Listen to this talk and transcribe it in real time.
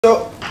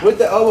So with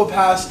the elbow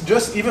pass,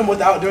 just even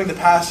without doing the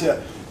pass yet,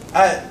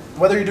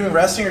 whether you're doing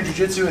wrestling or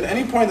jiu-jitsu, at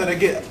any point that I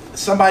get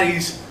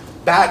somebody's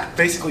back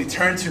basically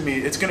turned to me,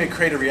 it's going to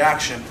create a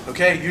reaction,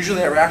 okay? Usually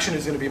that reaction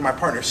is going to be my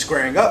partner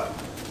squaring up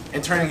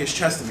and turning his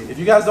chest to me. If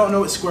you guys don't know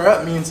what square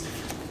up means,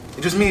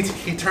 it just means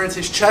he turns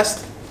his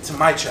chest to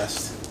my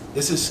chest.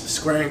 This is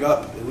squaring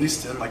up, at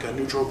least in like a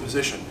neutral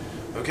position,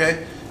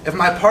 okay? If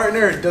my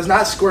partner does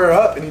not square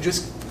up and he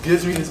just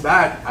gives me his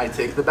back, I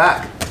take the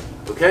back,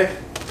 okay?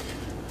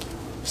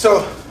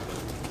 So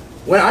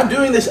when I'm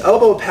doing this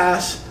elbow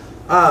pass,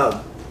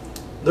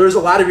 there's a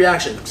lot of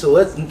reaction. So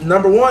reaction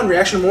number one,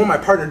 my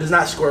partner does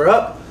not square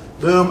up.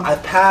 Boom, I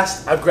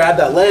passed, I've grabbed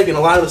that leg, and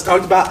a lot of us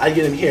talked about, I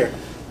get him here,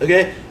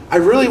 okay? I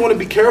really want to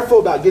be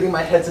careful about getting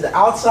my head to the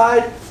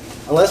outside,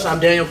 unless I'm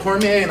Daniel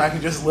Cormier and I can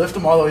just lift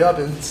him all the way up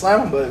and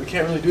slam him, but we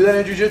can't really do that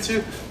in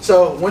jiu-jitsu.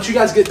 So once you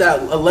guys get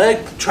that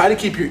leg, try to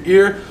keep your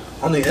ear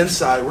on the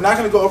inside. We're not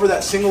going to go over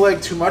that single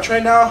leg too much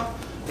right now.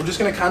 We're just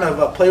going to kind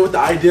of play with the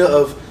idea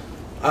of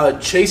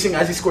chasing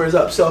as he squares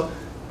up. So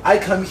I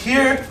come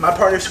here, my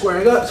partner's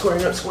squaring up,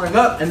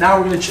 and now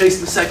we're gonna chase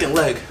the second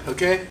leg,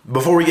 okay?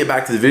 Before we get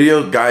back to the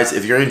video, guys,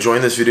 if you're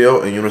enjoying this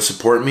video and you wanna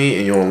support me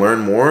and you wanna learn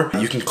more,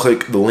 you can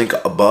click the link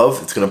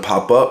above, it's gonna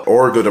pop up,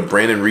 or go to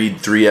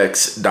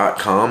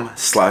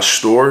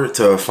brandonreed3x.com/store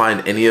to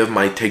find any of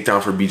my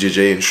takedown for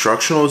BJJ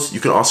instructionals. You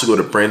can also go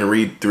to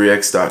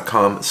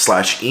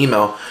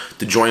brandonreed3x.com/email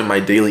to join my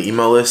daily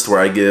email list where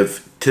I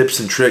give tips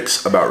and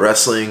tricks about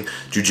wrestling,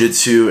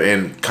 jiu-jitsu,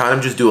 and kind of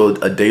just do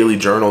a daily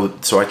journal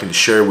so I can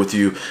share with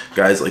you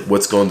guys like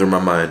what's going through my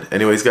mind.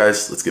 Anyways,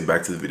 guys, let's get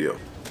back to the video.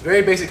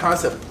 Very basic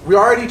concept. We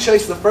already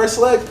chased the first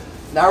leg,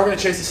 now we're gonna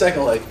chase the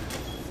second leg.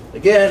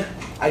 Again,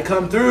 I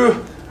come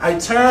through, I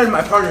turn,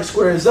 my partner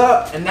squares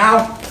up, and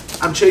now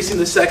I'm chasing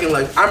the second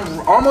leg.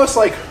 I'm almost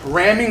like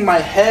ramming my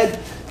head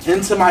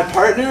into my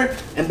partner,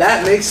 and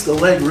that makes the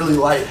leg really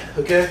light,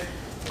 okay?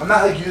 I'm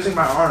not like using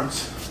my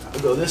arms. I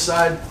go this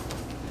side.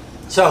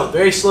 So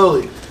very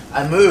slowly,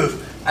 I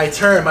move, I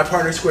turn, my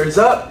partner squares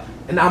up,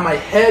 and now my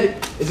head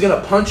is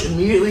gonna punch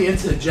immediately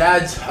into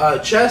Jad's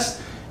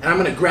chest, and I'm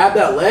gonna grab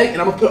that leg, and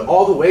I'm gonna put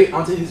all the weight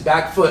onto his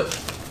back foot.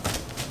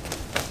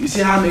 You see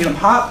how I made him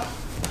hop?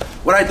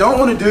 What I don't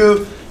wanna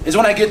do is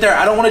when I get there,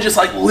 I don't wanna just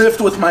like lift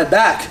with my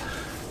back,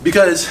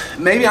 because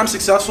maybe I'm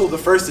successful the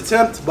first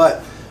attempt,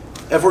 but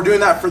if we're doing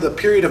that for the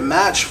period of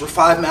match, for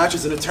 5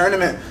 matches in a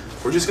tournament,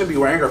 we're just gonna be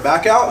wearing our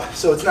back out,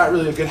 so it's not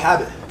really a good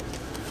habit.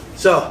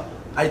 So,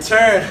 I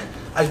turn,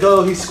 I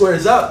go, he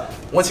squares up.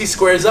 Once he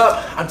squares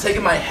up, I'm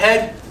taking my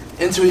head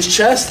into his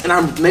chest and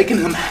I'm making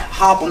him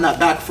hop on that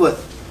back foot.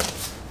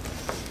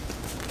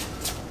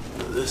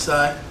 This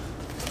side,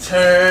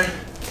 turn.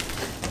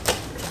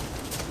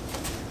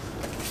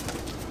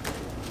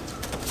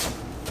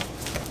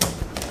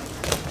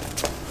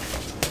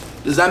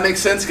 Does that make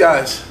sense,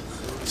 guys?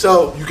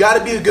 So you gotta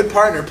be a good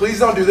partner. Please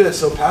don't do this.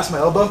 So pass my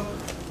elbow.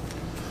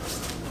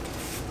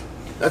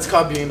 That's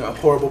called being a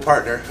horrible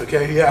partner,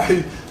 okay? Yeah,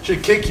 he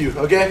should kick you,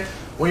 okay?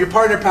 When your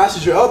partner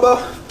passes your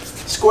elbow,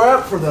 square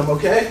up for them,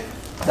 okay?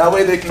 That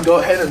way they can go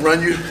ahead and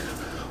run you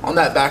on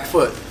that back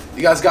foot.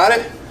 You guys got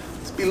it?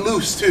 Let's be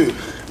loose too.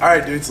 All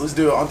right, dudes, let's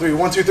do it on 3.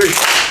 1, 2, 3.